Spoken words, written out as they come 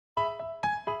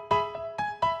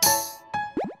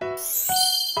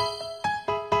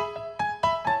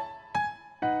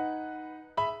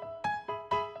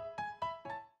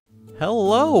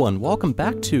Hello, and welcome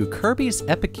back to Kirby's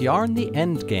Epic Yarn: The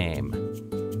Endgame.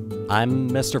 I'm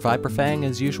MrViperfang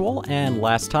as usual, and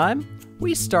last time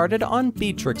we started on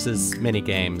Beatrix's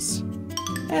minigames.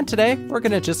 And today we're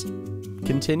gonna just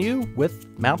continue with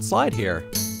Mount Slide here.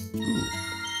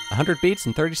 100 beats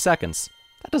in 30 seconds.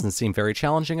 That doesn't seem very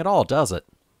challenging at all, does it?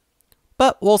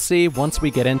 But we'll see once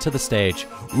we get into the stage.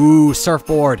 Ooh,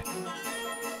 surfboard!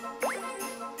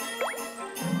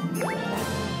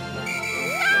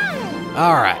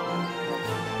 Alright.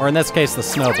 Or in this case, the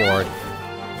snowboard.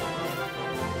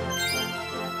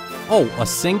 Oh, a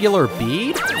singular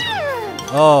bead?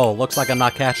 Oh, looks like I'm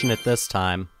not catching it this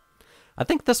time. I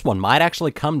think this one might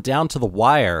actually come down to the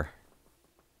wire.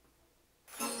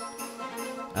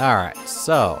 Alright,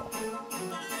 so...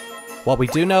 what we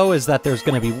do know is that there's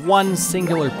going to be one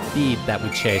singular bead that we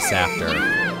chase after.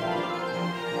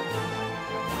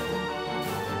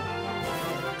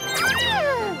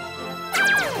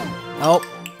 Oh,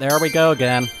 there we go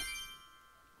again.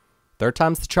 Third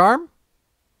time's the charm?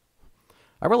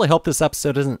 I really hope this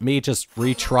episode isn't me just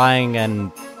retrying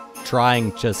and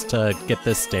trying just to get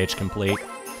this stage complete,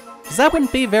 because that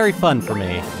wouldn't be very fun for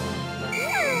me.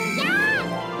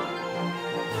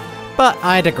 But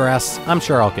I digress. I'm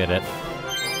sure I'll get it.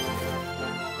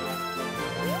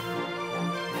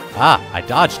 Ah, I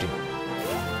dodged you.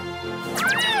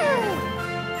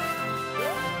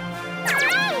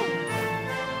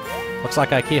 Looks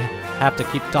like I have to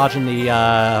keep dodging the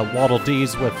Waddle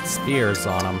Dees with spears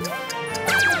on them.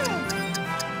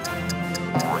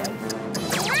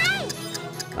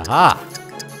 Aha!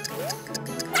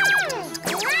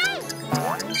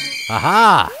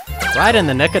 Aha! Right in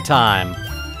the nick of time.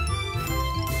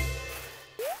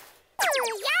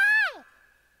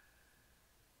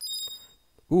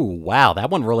 Ooh, wow, that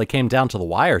one really came down to the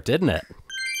wire, didn't it?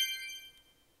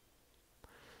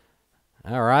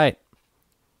 Alright.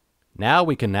 Now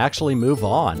we can actually move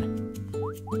on.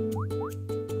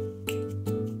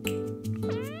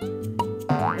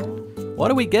 What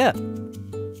do we get?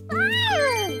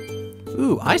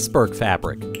 Ooh, iceberg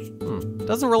fabric.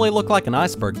 Doesn't really look like an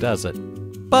iceberg, does it?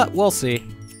 But we'll see.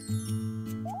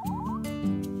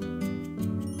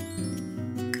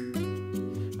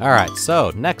 Alright,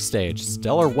 so next stage,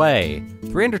 Stellar Way.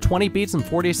 320 beats in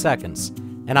 40 seconds.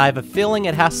 And I have a feeling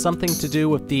it has something to do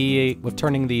with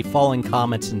turning the falling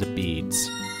comets into beads.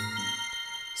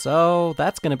 So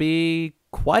that's gonna be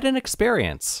quite an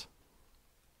experience.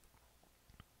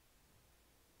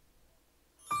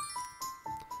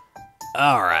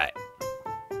 Alright.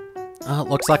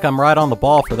 Looks like I'm right on the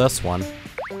ball for this one.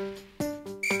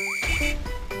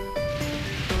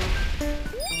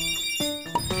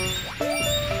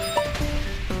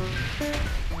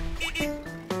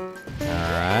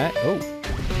 Alright. Oh.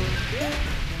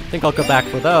 I think I'll go back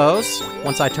for those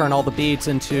once I turn all the beads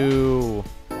into...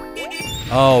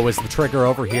 oh, is the trigger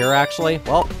over here, actually?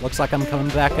 Well, looks like I'm coming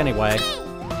back anyway.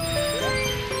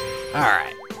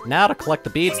 Alright. Now to collect the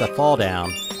beads that fall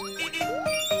down.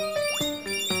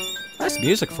 Nice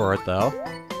music for it, though.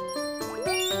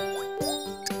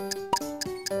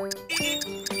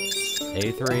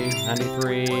 83,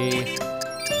 93.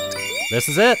 This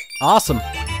is it! Awesome!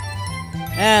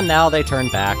 And now they turn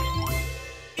back.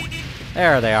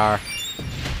 There they are.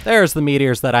 There's the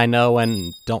meteors that I know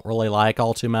and don't really like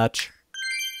all too much.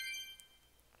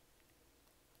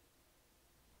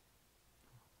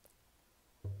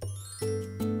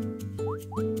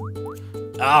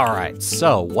 Alright,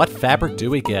 so what fabric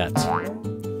do we get?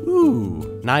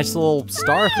 Ooh, nice little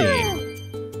star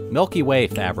theme. Milky Way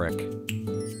fabric.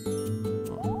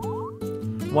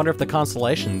 Wonder if the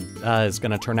constellation is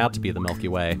going to turn out to be the Milky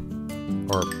Way.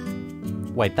 Or,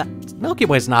 wait, that Milky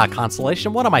Way's not a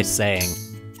constellation. What am I saying?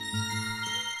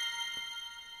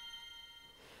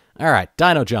 Alright,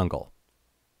 Dino Jungle.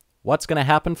 What's going to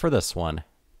happen for this one?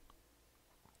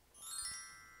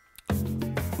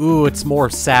 Ooh, it's more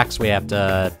sacks we have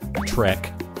to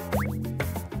trick.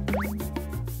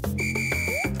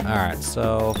 Alright,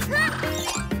 so...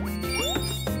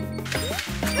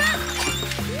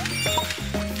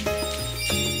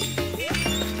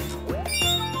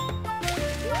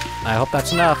 I hope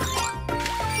that's enough.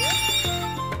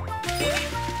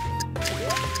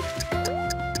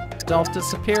 Don't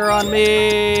disappear on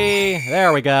me!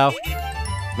 There we go.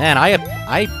 Man,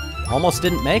 I almost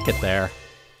didn't make it there.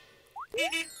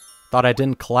 Thought I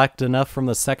didn't collect enough from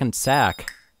the second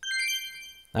sack.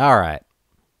 Alright.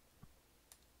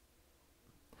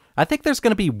 I think there's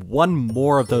gonna be one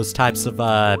more of those types of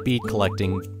bead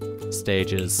collecting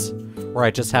stages. where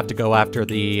I just have to go after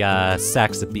the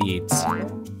sacks of beads.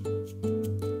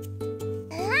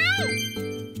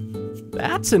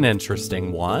 That's an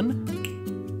interesting one.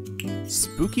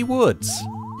 Spooky Woods.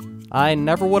 I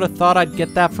never would have thought I'd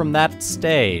get that from that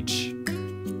stage.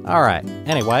 Alright,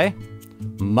 anyway.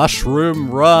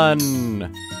 Mushroom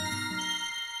Run!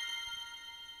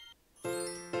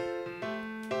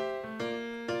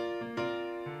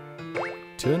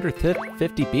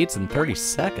 $250 beats in 30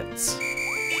 seconds.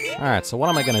 Alright, so what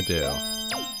am I gonna do?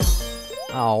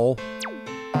 Oh.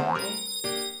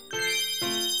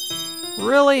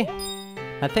 Really?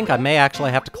 I think I may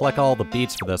actually have to collect all the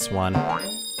beats for this one. Alright,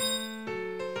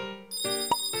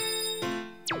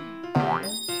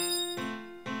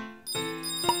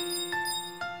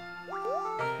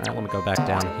 let me go back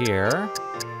down here.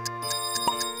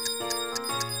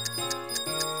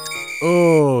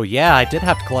 Oh, yeah, I did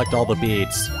have to collect all the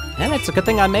beads. And it's a good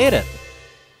thing I made it.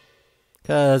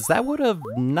 Because that would have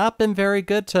not been very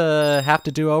good to have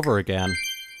to do over again.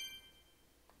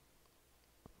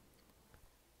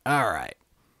 Alright.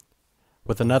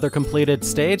 With another completed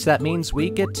stage, that means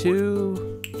we get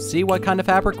to see what kind of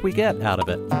fabric we get out of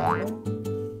it.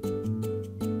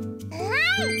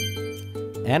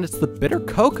 And it's the bitter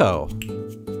cocoa.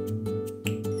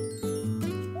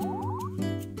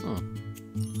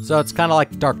 So it's kind of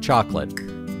like dark chocolate.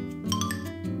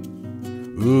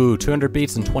 Ooh, 200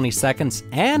 beats in 20 seconds,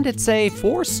 and it's a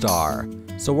 4-star.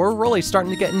 So we're really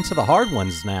starting to get into the hard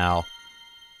ones now.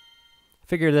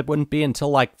 Figured it wouldn't be until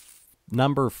like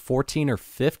number 14 or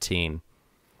 15.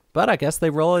 But I guess they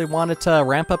really wanted to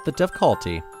ramp up the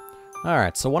difficulty.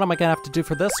 Alright, so what am I gonna have to do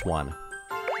for this one?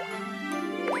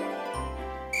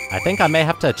 I think I may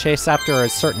have to chase after a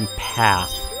certain path.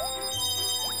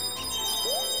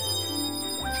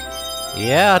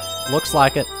 Yeah, it looks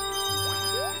like it.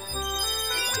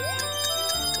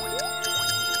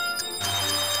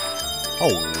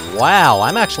 Oh, wow,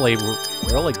 I'm actually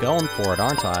really going for it,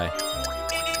 aren't I?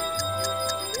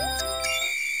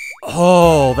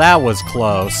 Oh, that was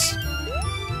close.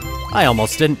 I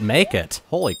almost didn't make it.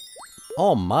 Holy...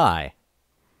 Oh my.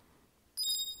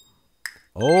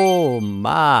 Oh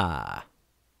my.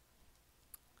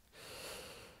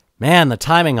 Man, the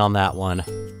timing on that one.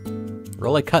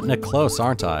 Really cutting it close,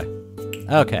 aren't I?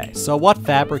 Okay, so what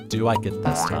fabric do I get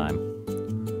this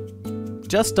time?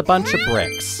 Just a bunch of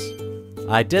bricks.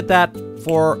 I did that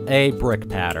for a brick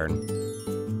pattern.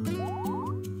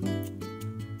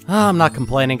 I'm not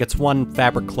complaining, it's one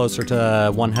fabric closer to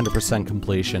 100%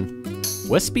 completion.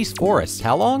 Wispy's Forest,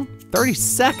 how long? 30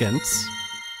 seconds?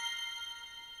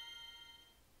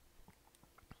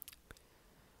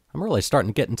 I'm really starting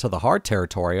to get into the hard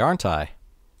territory, aren't I?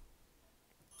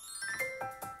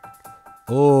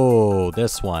 Oh,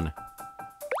 this one.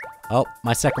 Oh,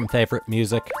 my second favorite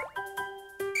music.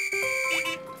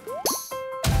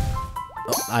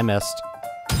 Oh, I missed.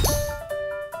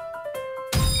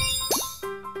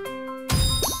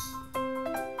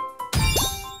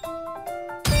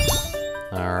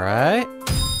 Alright.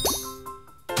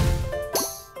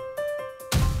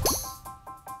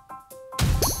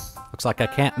 Looks like I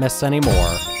can't miss anymore.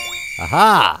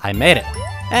 Aha! I made it!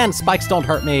 And spikes don't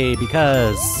hurt me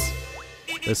because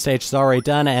this stage is already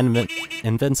done and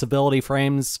invincibility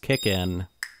frames kick in.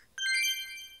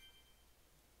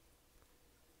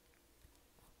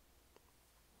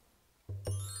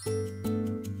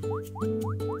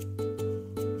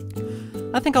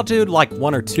 I think I'll do like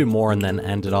one or two more and then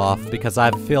end it off because I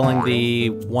have a feeling the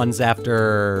ones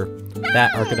after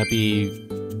that are gonna be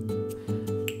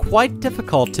quite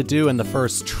difficult to do in the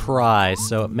first try,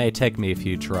 so it may take me a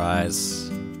few tries.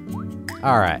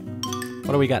 Alright,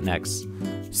 what do we got next?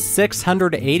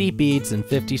 680 beads in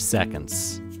 50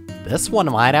 seconds. This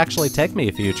one might actually take me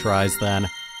a few tries then.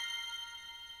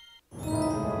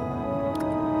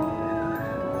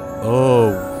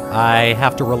 Oh, I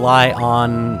have to rely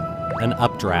on an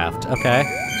updraft. Okay.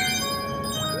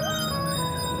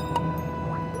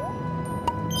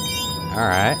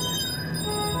 Alright.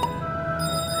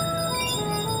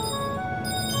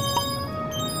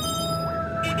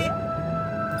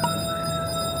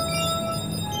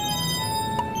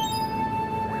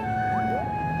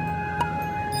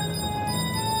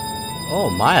 Oh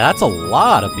my, that's a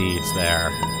lot of beads there.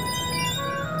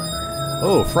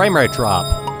 Oh, frame rate drop.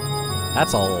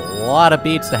 That's a lot of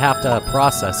beads to have to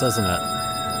process, isn't it?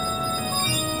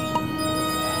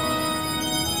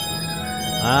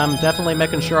 I'm definitely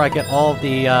making sure I get all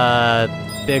the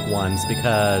big ones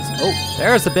because... Oh,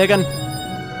 there's the big one!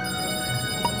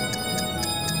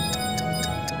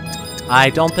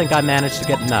 I don't think I managed to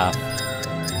get enough.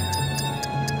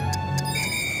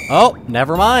 Oh,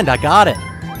 never mind, I got it.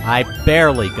 I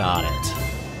barely got it.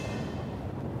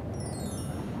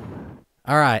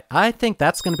 Alright, I think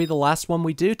that's going to be the last one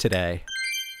we do today.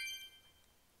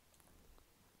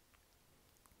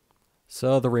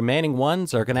 So the remaining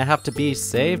ones are going to have to be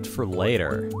saved for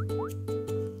later.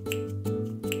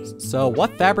 So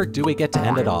what fabric do we get to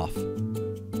end it off?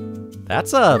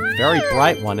 That's a very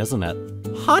bright one, isn't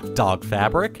it? Hot dog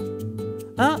fabric?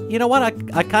 You know what?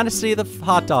 I kind of see the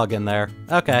hot dog in there.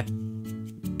 Okay.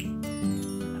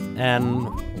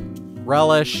 And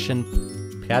relish and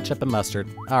ketchup and mustard.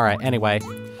 Alright, anyway.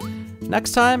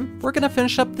 Next time, we're gonna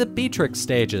finish up the Beatrix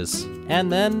stages.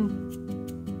 And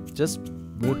then just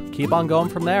keep on going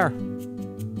from there.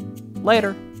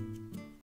 Later.